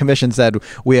the Peanut Commission said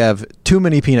we have too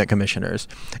many peanut commissioners,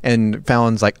 and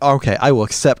Fallon's like, okay, I will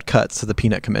accept cuts to the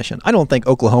Peanut Commission, I don't think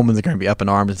Oklahomans are going to be up in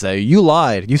arms and say, you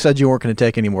lied, you said you weren't going to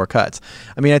take any more cuts.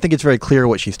 I mean, I think it's very clear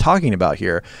what she's talking about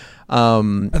here.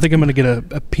 I think I'm going to get a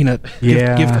peanut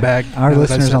gift bag. Our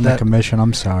listeners on the commission,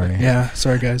 I'm sorry. Yeah,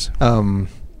 sorry guys.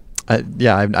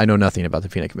 I know nothing about the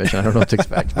Peanut Commission. I don't know what to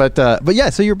expect, but yeah.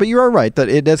 So you are right that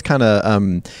it does kind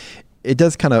of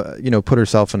put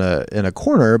herself in a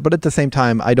corner. But at the same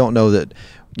time, I don't know that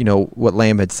what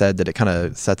Lamb had said, that it kind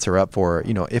of sets her up for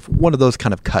if one of those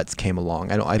kind of cuts came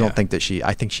along. I don't think that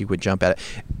I think she would jump at it.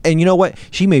 And you know what?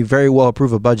 She may very well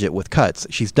approve a budget with cuts.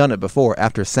 She's done it before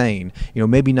after saying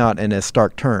maybe not in as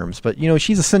stark terms, but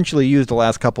she's essentially used the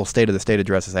last couple State of the State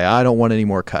addresses to say I don't want any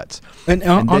more cuts, and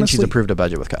honestly, then she's approved a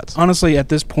budget with cuts. Honestly, at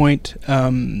this point,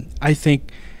 I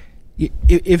think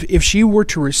if she were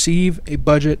to receive a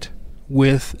budget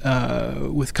with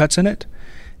cuts in it,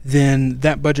 then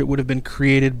that budget would have been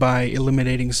created by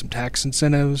eliminating some tax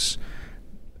incentives,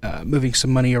 moving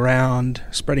some money around,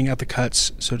 spreading out the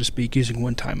cuts, so to speak, using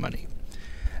one-time money.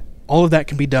 All of that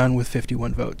can be done with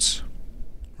 51 votes,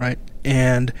 right?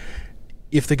 And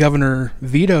if the governor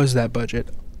vetoes that budget,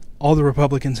 all the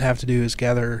Republicans have to do is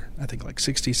gather, I think, like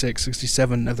 66,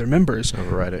 67 of their members,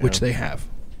 which they have.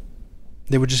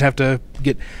 They would just have to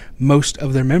get most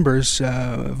of their members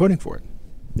voting for it.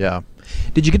 Yeah.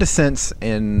 Did you get a sense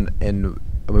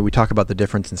we talk about the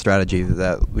difference in strategy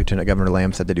that Lieutenant Governor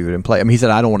Lamb said that he would employ. I mean, he said,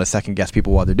 I don't want to second guess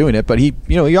people while they're doing it, but he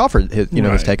offered his,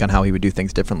 his take on how he would do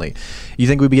things differently. You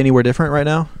think we'd be anywhere different right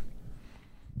now?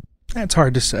 It's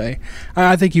hard to say.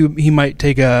 I think he might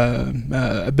take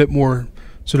a bit more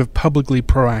sort of publicly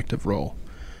proactive role.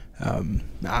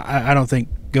 I don't think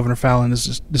Governor Fallon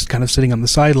is just kind of sitting on the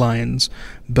sidelines,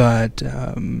 but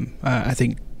I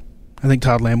think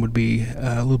Todd Lamb would be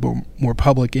a little bit more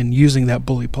public in using that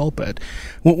bully pulpit.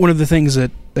 One of the things that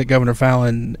Governor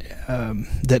Fallon,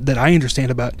 that I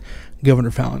understand about Governor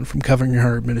Fallon from covering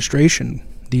her administration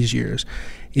these years,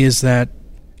 is that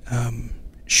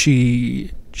she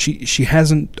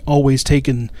hasn't always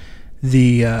taken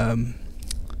the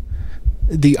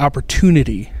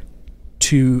opportunity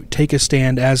to take a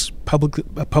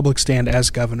public stand as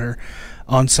governor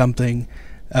on something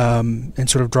and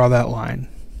sort of draw that line.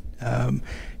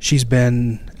 She's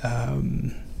been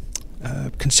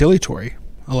conciliatory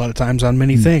a lot of times on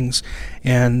many things,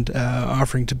 and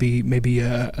offering to be maybe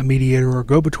a mediator or a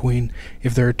go-between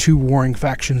if there are two warring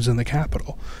factions in the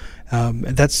Capitol.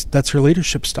 That's her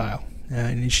leadership style,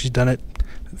 and she's done it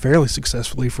fairly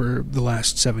successfully for the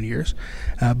last 7 years.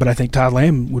 But I think Todd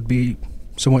Lamb would be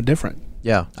somewhat different.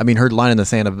 Yeah, I mean, her line in the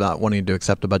sand of not wanting to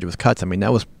accept a budget with cuts, I mean,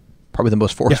 that was probably the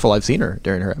most forceful I've seen her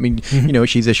during her. I mean,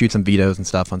 she's issued some vetoes and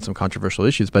stuff on some controversial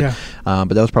issues, but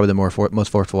that was probably the most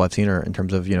forceful I've seen her in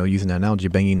terms of using that analogy,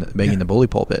 banging the bully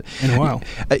pulpit. In a while,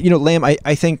 Lamb,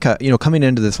 I think coming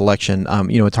into this election,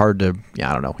 it's hard to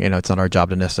I don't know, it's not our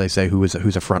job to necessarily say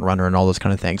who's a front runner and all those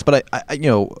kind of things. But I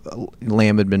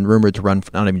Lamb had been rumored to run,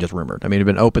 not even just rumored. I mean, it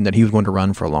had been open that he was going to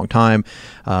run for a long time.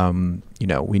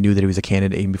 We knew that he was a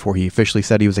candidate even before he officially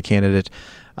said he was a candidate.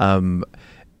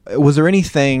 Was there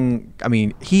anything, I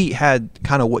mean, he had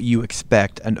kind of what you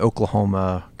expect an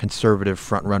Oklahoma conservative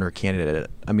front-runner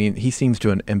candidate. I mean, he seems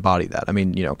to embody that. I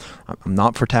mean, I'm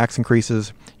not for tax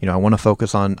increases. I want to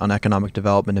focus on economic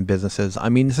development and businesses. I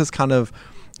mean, this is kind of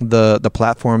the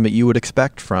platform that you would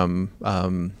expect from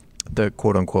the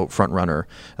quote-unquote front-runner,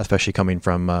 especially coming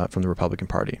from the Republican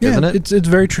Party, isn't it? It's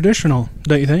very traditional,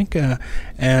 don't you think?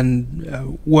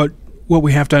 What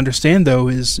we have to understand, though,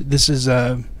 is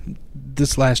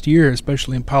this last year,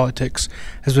 especially in politics,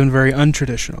 has been very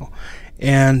untraditional.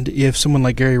 And if someone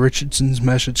like Gary Richardson's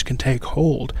message can take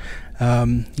hold,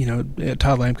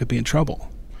 Todd Lamb could be in trouble.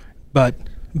 But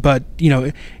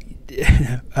the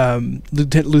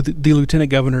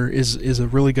lieutenant governor is a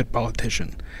really good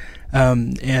politician,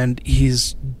 and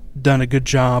he's done a good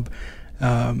job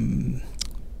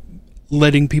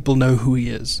letting people know who he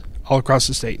is all across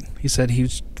the state. He said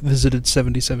he's visited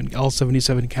all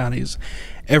 77 counties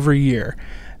every year.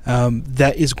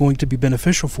 That is going to be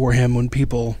beneficial for him when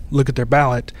people look at their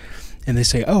ballot and they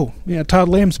say, "Oh, yeah, Todd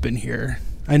Lamb's been here.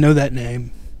 I know that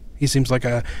name. He seems like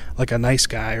a nice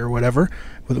guy," or whatever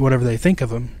they think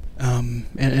of him.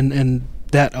 And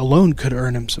that alone could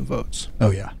earn him some votes.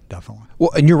 Oh yeah, definitely. Well,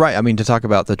 and you're right. I mean, to talk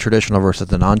about the traditional versus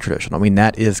the non-traditional, I mean,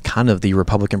 that is kind of the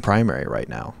Republican primary right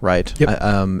now, right? Yep.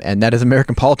 And that is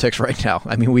American politics right now.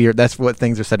 I mean, that's what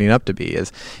things are setting up to be.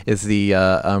 Is the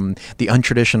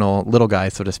untraditional little guy,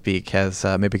 so to speak, has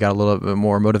maybe got a little bit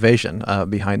more motivation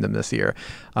behind them this year.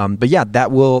 But yeah,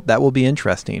 that will be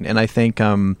interesting, and I think.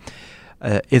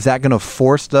 Is that going to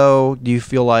force, though, do you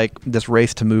feel like this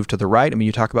race to move to the right? I mean,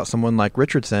 you talk about someone like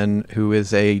Richardson, who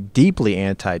is a deeply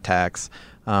anti-tax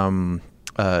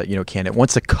candidate,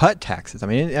 wants to cut taxes. I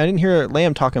mean, I didn't hear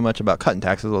Lamb talking much about cutting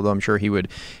taxes, although I'm sure he would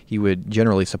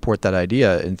generally support that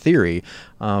idea in theory.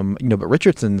 But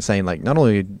Richardson's saying, like, not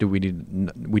only do we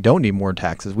don't need more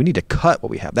taxes, we need to cut what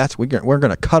we have. We're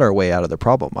going to cut our way out of the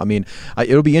problem. I mean,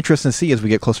 it'll be interesting to see as we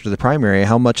get closer to the primary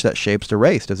how much that shapes the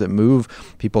race. Does it move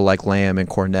people like Lamb and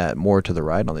Cornette more to the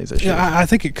right on these issues? Yeah, I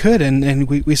think it could, and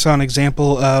we saw an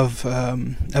example of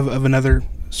another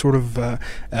sort of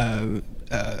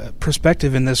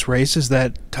perspective in this race is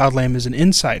that Todd Lamb is an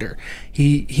insider.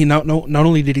 He not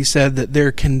only did he said that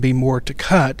there can be more to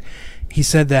cut, he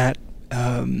said that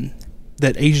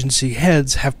that agency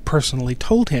heads have personally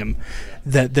told him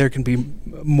that there can be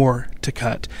more to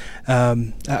cut.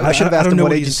 I should have asked him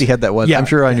what agency head that was. Yeah, I'm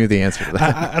sure I knew the answer to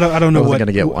that. I don't know. I wasn't going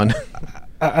to get one.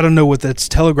 I don't know what that's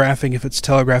telegraphing, if it's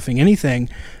telegraphing anything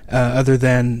other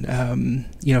than,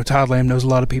 Todd Lamb knows a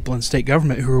lot of people in state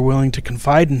government who are willing to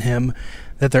confide in him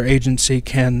that their agency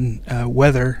can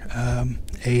weather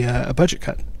a budget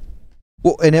cut.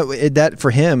 Well, and that for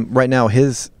him right now,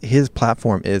 his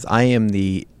platform is, I am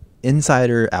the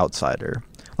insider outsider.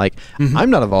 Like,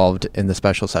 I'm not involved in the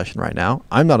special session right now.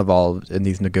 I'm not involved in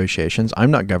these negotiations.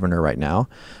 I'm not governor right now.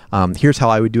 Here's how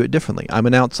I would do it differently. I'm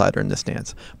an outsider in this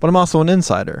stance, but I'm also an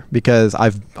insider because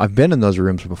I've been in those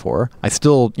rooms before. I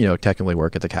still, technically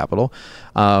work at the Capitol.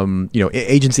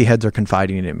 Agency heads are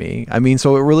confiding in me. I mean,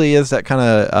 so it really is that kind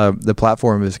of the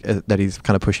platform is that he's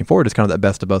kind of pushing forward is kind of that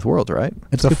best of both worlds, right?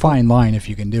 It's a fine line if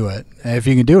you can do it. If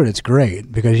you can do it, it's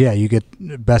great because you get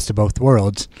best of both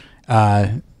worlds.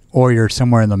 Or you're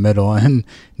somewhere in the middle and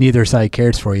neither side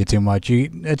cares for you too much.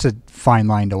 It's a fine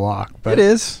line to walk. But it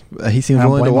is. He seems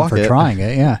willing to walk for trying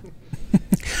it. Yeah.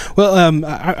 Well,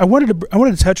 I wanted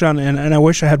to touch on, and I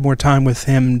wish I had more time with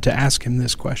him to ask him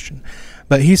this question,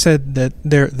 but he said that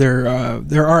there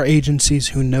are agencies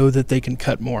who know that they can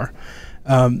cut more.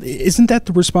 Isn't that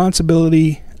the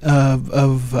responsibility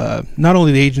of not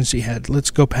only the agency head?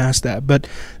 Let's go past that, but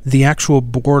the actual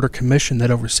board or commission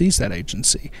that oversees that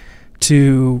agency.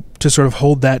 To sort of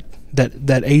hold that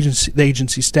agency, the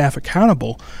agency staff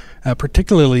accountable,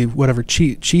 particularly whatever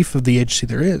chief of the agency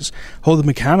there is, hold them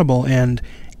accountable. And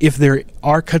if there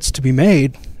are cuts to be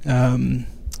made,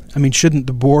 shouldn't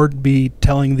the board be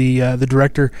telling the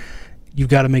director, you've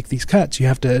got to make these cuts? You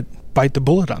have to bite the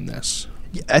bullet on this.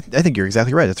 Yeah, I think you're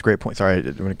exactly right. That's a great point. Sorry, I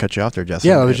didn't want to cut you off there, Jesse.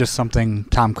 Yeah, it was just something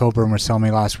Tom Coburn was telling me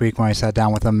last week when I sat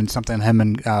down with him, and something him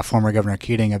and former Governor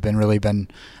Keating have been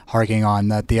harking on,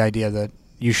 that the idea that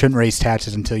you shouldn't raise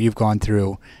taxes until you've gone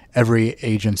through every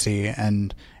agency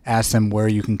and asked them where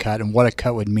you can cut and what a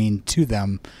cut would mean to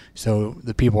them so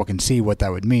the people can see what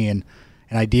that would mean.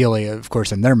 And ideally, of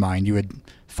course, in their mind, you would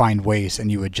find waste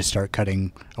and you would just start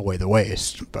cutting away the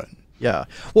waste. But yeah.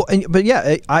 Well,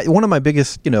 one of my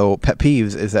biggest, pet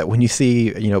peeves is that when you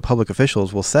see, public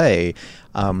officials will say,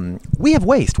 we have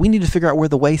waste. We need to figure out where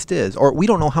the waste is, or we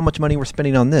don't know how much money we're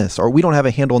spending on this, or we don't have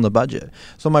a handle on the budget.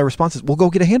 So my response is, well, go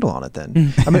get a handle on it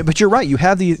then. But you're right. You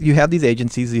have these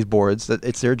agencies, these boards, that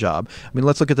it's their job. I mean,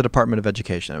 let's look at the Department of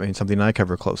Education. I mean, something I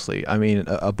cover closely. I mean,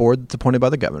 a board that's appointed by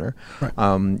the governor.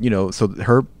 Right. So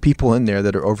her people in there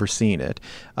that are overseeing it.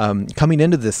 Coming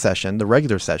into this session, the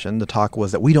regular session, the talk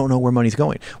was that we don't know where money's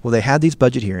going. Well, they had these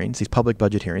budget hearings, these public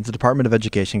budget hearings. The Department of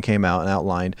Education came out and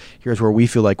outlined, here's where we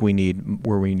feel like we need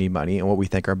money and what we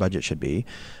think our budget should be.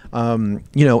 And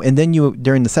then you,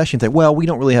 during the session, say, well, we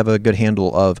don't really have a good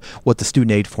handle of what the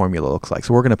student aid formula looks like.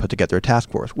 So we're going to put together a task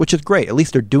force, which is great. At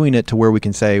least they're doing it to where we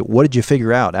can say, what did you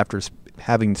figure out after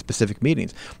having specific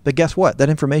meetings? But guess what? That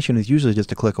information is usually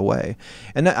just a click away.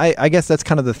 And I guess that's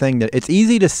kind of the thing, that it's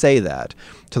easy to say that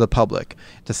to the public,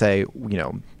 to say,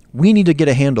 we need to get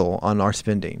a handle on our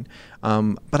spending.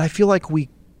 But I feel like we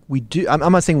do.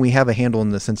 I'm not saying we have a handle in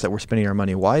the sense that we're spending our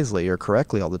money wisely or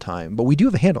correctly all the time, but we do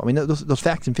have a handle. I mean, those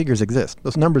facts and figures exist.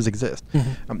 Those numbers exist.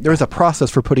 There is a process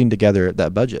for putting together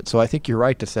that budget. So I think you're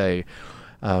right to say,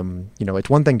 it's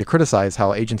one thing to criticize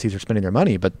how agencies are spending their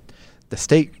money, but the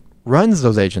state runs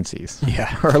those agencies.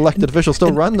 Yeah. Our elected officials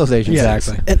still run those agencies. Yeah,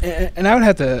 exactly. And I would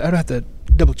have to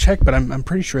double check, but I'm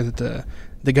pretty sure that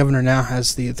the governor now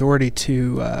has the authority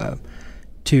to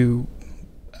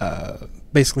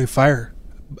basically fire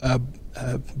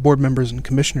board members and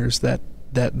commissioners that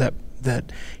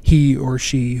he or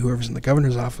she, whoever's in the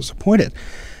governor's office, appointed.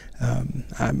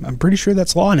 I'm pretty sure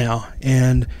that's law now,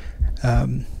 and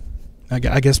I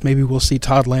guess maybe we'll see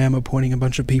Todd Lamb appointing a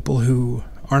bunch of people who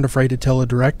aren't afraid to tell a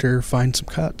director find some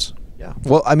cuts. Yeah.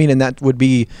 Well, I mean, and that would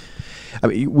be,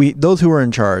 those who are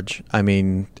in charge. I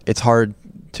mean, it's hard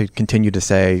to continue to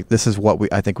say this is what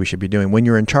I think we should be doing. When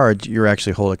you're in charge, you're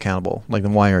actually held accountable. Like,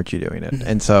 then why aren't you doing it? Mm-hmm.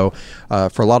 And so,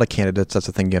 for a lot of candidates, that's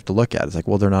the thing you have to look at. It's like,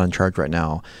 well, they're not in charge right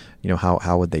now.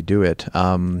 How would they do it?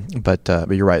 But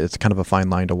you're right. It's kind of a fine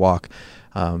line to walk.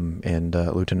 And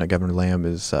Lieutenant Governor Lamb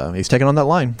is he's taking on that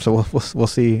line, so we'll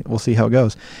see how it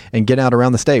goes, and get out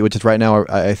around the state, which is right now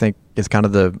I think is kind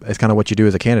of what you do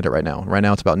as a candidate right now. Right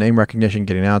now it's about name recognition,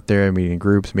 getting out there, meeting in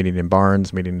groups, meeting in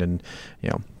barns, meeting in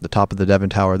the top of the Devon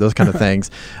Tower, those kind of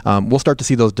things. We'll start to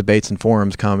see those debates and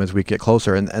forums come as we get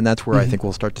closer, and that's where I think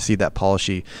we'll start to see that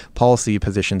policy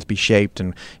positions be shaped.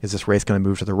 And is this race going to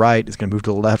move to the right? Is it going to move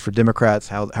to the left for Democrats?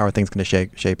 How are things going to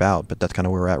shape out? But that's kind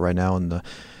of where we're at right now in the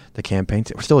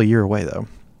campaigns. We're still a year away, though.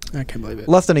 I can't believe it.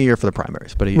 Less than a year for the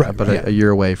primaries, but a year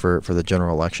away for the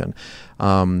general election.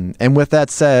 And with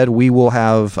that said, we will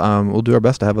have we'll do our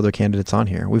best to have other candidates on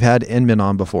here. We've had Inman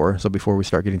on before, so before we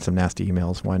start getting some nasty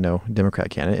emails, why no Democrat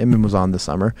candidate? Inman was on this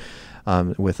summer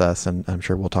with us, and I'm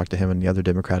sure we'll talk to him and the other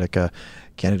Democratic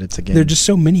candidates again. There are just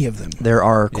so many of them. There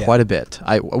are quite a bit.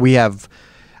 I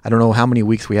don't know how many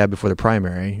weeks we had before the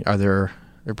primary. There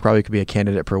probably could be a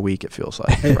candidate per week, it feels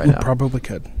like, right now. Probably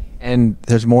could. And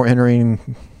there's more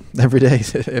entering every day,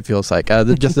 it feels like.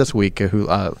 Just this week,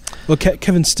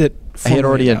 Kevin Stitt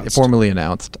formally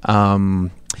announced.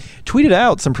 Tweeted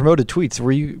out some promoted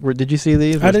tweets. Did you see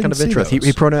these? It was kind of interest.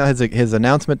 He promoted his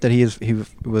announcement that he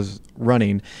was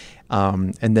running,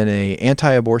 and then a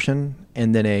anti-abortion,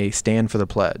 and then a stand for the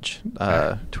pledge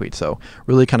tweet. So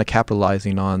really kind of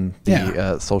capitalizing on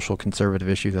the social conservative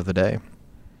issues of the day,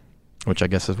 which I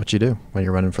guess is what you do when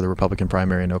you're running for the Republican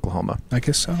primary in Oklahoma. I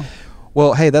guess so.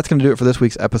 Well, hey, that's going to do it for this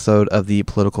week's episode of the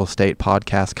Political State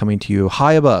Podcast, coming to you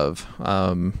high above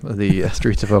the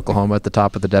streets of Oklahoma at the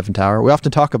top of the Devon Tower. We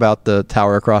often talk about the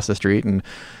tower across the street and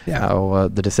how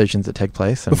the decisions that take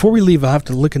place. And before we leave, I'll have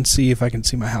to look and see if I can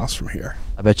see my house from here.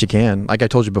 I bet you can. Like I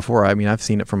told you before, I mean, I've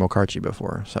seen it from Okarche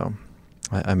before, so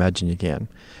I imagine you can.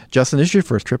 Justin, this is your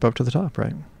first trip up to the top,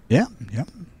 right? Yeah.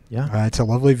 It's a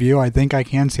lovely view. I think I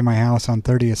can see my house on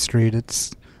 30th Street.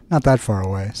 It's not that far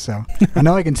away, so I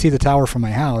know I can see the tower from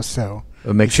my house. So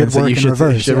it makes sense that it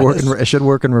should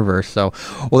work in reverse. So,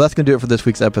 well, that's going to do it for this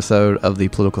week's episode of the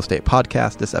Political State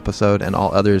Podcast. This episode and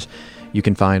all others you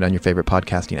can find on your favorite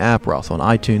podcasting app. We're also on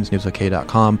iTunes,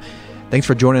 newsok.com. Thanks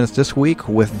for joining us this week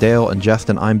with Dale and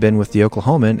Justin. I'm Ben with the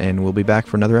Oklahoman, and we'll be back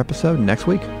for another episode next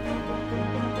week.